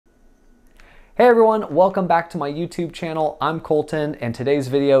Hey everyone, welcome back to my YouTube channel. I'm Colton, and today's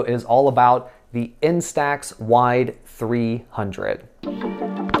video is all about the Instax Wide 300.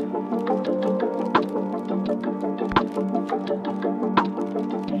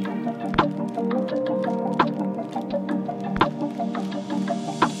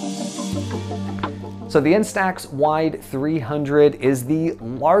 So the Instax Wide 300 is the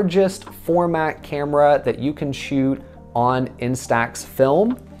largest format camera that you can shoot on Instax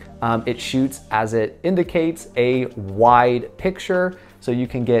film. It shoots, as it indicates, a wide picture, so you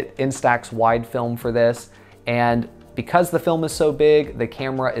can get Instax wide film for this. And because the film is so big, the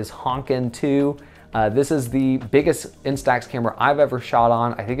camera is honking too. This is the biggest Instax camera I've ever shot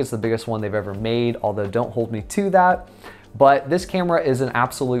on. I think it's the biggest one they've ever made, although don't hold me to that. But this camera is an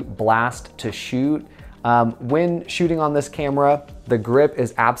absolute blast to shoot. When shooting on this camera, the grip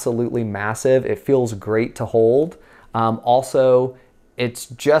is absolutely massive. It feels great to hold. Also, it's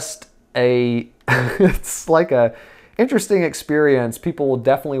just it's like a interesting experience. People will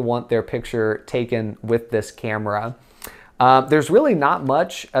definitely want their picture taken with this camera. There's really not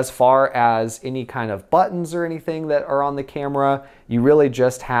much as far as any kind of buttons or anything that are on the camera. You really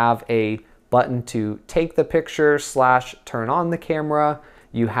just have a button to take the picture / turn on the camera.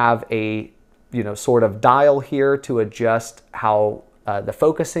 You have a sort of dial here to adjust how the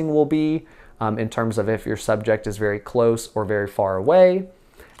focusing will be in terms of if your subject is very close or very far away.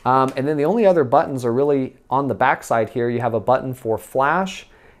 And then the only other buttons are really on the back side here. You have a button for flash,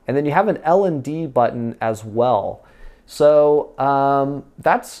 and then you have an L&D button as well. So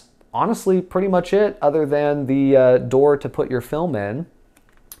that's honestly pretty much it, other than the door to put your film in.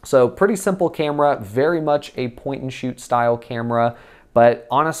 So pretty simple camera, very much a point and shoot style camera, but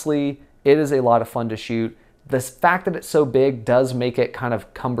honestly, it is a lot of fun to shoot. The fact that it's so big does make it kind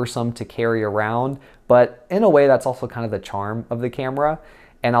of cumbersome to carry around, but in a way that's also kind of the charm of the camera.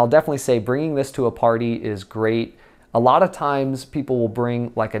 And I'll definitely say bringing this to a party is great. A lot of times people will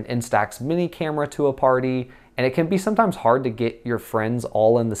bring like an Instax mini camera to a party, and it can be sometimes hard to get your friends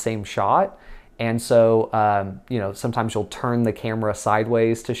all in the same shot. And so, sometimes you'll turn the camera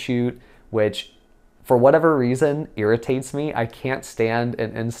sideways to shoot, which for whatever reason irritates me. I can't stand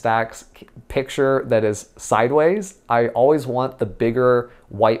an Instax picture that is sideways. I always want the bigger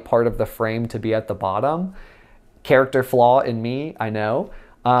white part of the frame to be at the bottom. Character flaw in me, I know.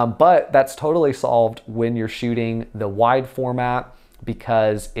 But that's totally solved when you're shooting the wide format,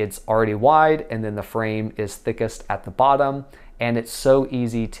 because it's already wide and then the frame is thickest at the bottom, and it's so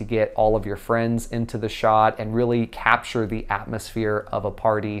easy to get all of your friends into the shot and really capture the atmosphere of a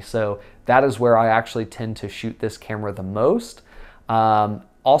party. So that is where I actually tend to shoot this camera the most.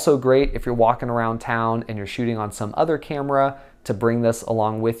 Also great if you're walking around town and you're shooting on some other camera, to bring this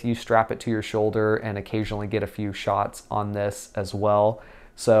along with you, strap it to your shoulder, and occasionally get a few shots on this as well.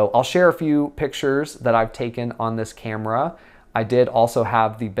 So I'll share a few pictures that I've taken on this camera. I did also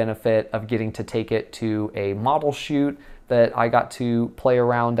have the benefit of getting to take it to a model shoot that I got to play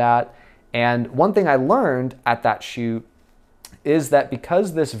around at. And one thing I learned at that shoot is that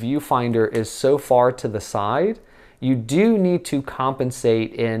because this viewfinder is so far to the side, you do need to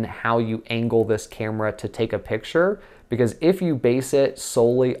compensate in how you angle this camera to take a picture, because if you base it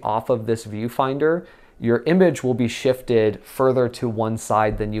solely off of this viewfinder, your image will be shifted further to one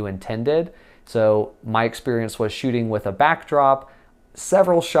side than you intended. So my experience was shooting with a backdrop.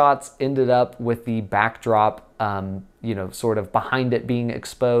 Several shots ended up with the backdrop, sort of behind it being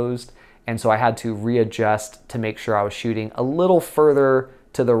exposed. And so I had to readjust to make sure I was shooting a little further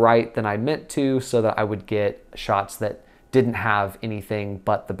to the right than I meant to, so that I would get shots that didn't have anything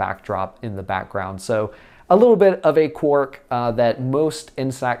but the backdrop in the background. So a little bit of a quirk that most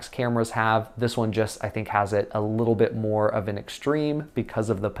Instax cameras have. This one just, I think, has it a little bit more of an extreme because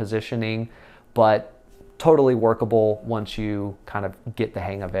of the positioning, but totally workable once you kind of get the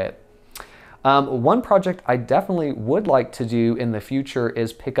hang of it. One project I definitely would like to do in the future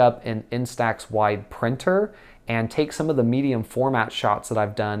is pick up an Instax Wide printer and take some of the medium format shots that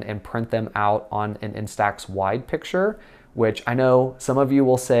I've done and print them out on an Instax Wide picture, which I know some of you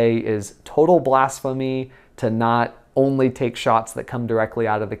will say is total blasphemy to not only take shots that come directly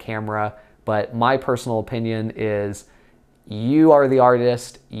out of the camera. But my personal opinion is, you are the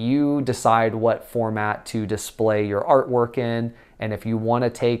artist, you decide what format to display your artwork in. And if you want to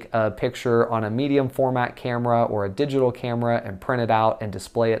take a picture on a medium format camera or a digital camera and print it out and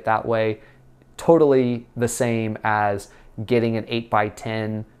display it that way, totally the same as getting an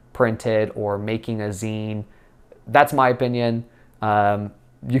 8x10 printed or making a zine. That's my opinion.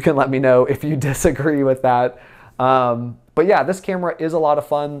 You can let me know if you disagree with that. But yeah, this camera is a lot of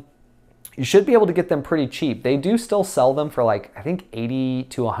fun. You should be able to get them pretty cheap. They do still sell them for like, I think 80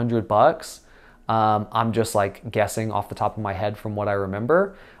 to 100 bucks. I'm just like guessing off the top of my head from what I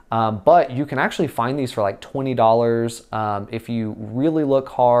remember. But you can actually find these for like $20 if you really look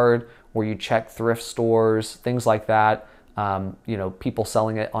hard, or you check thrift stores, things like that. You know, people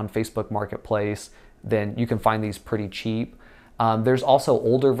selling it on Facebook Marketplace, then you can find these pretty cheap. There's also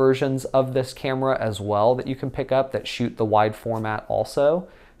older versions of this camera as well that you can pick up that shoot the wide format also.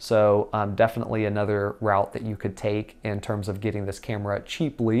 So definitely another route that you could take in terms of getting this camera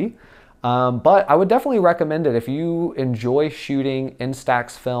cheaply. But I would definitely recommend it if you enjoy shooting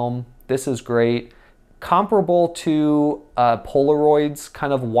Instax film. This is great. Comparable to Polaroid's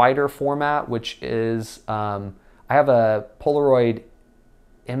kind of wider format, which is, I have a Polaroid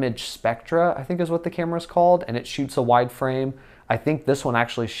Image Spectra, I think is what the camera is called, and it shoots a wide frame. I think this one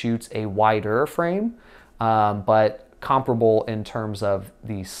actually shoots a wider frame, but comparable in terms of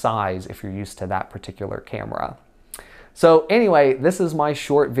the size if you're used to that particular camera. So anyway, this is my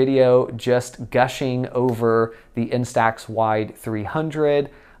short video just gushing over the Instax Wide 300.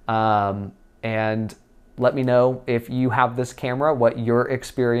 And let me know if you have this camera, what your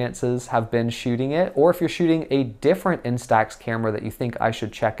experiences have been shooting it, or if you're shooting a different Instax camera that you think I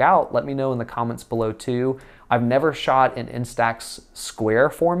should check out, let me know in the comments below too. I've never shot an Instax square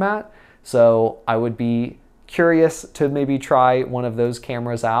format, so I would be curious to maybe try one of those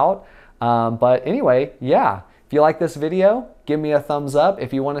cameras out. But anyway, yeah. If you like this video, give me a thumbs up.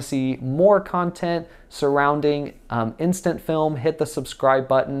 If you want to see more content surrounding instant film, hit the subscribe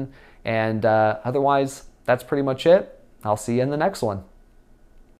button. And otherwise, that's pretty much it. I'll see you in the next one.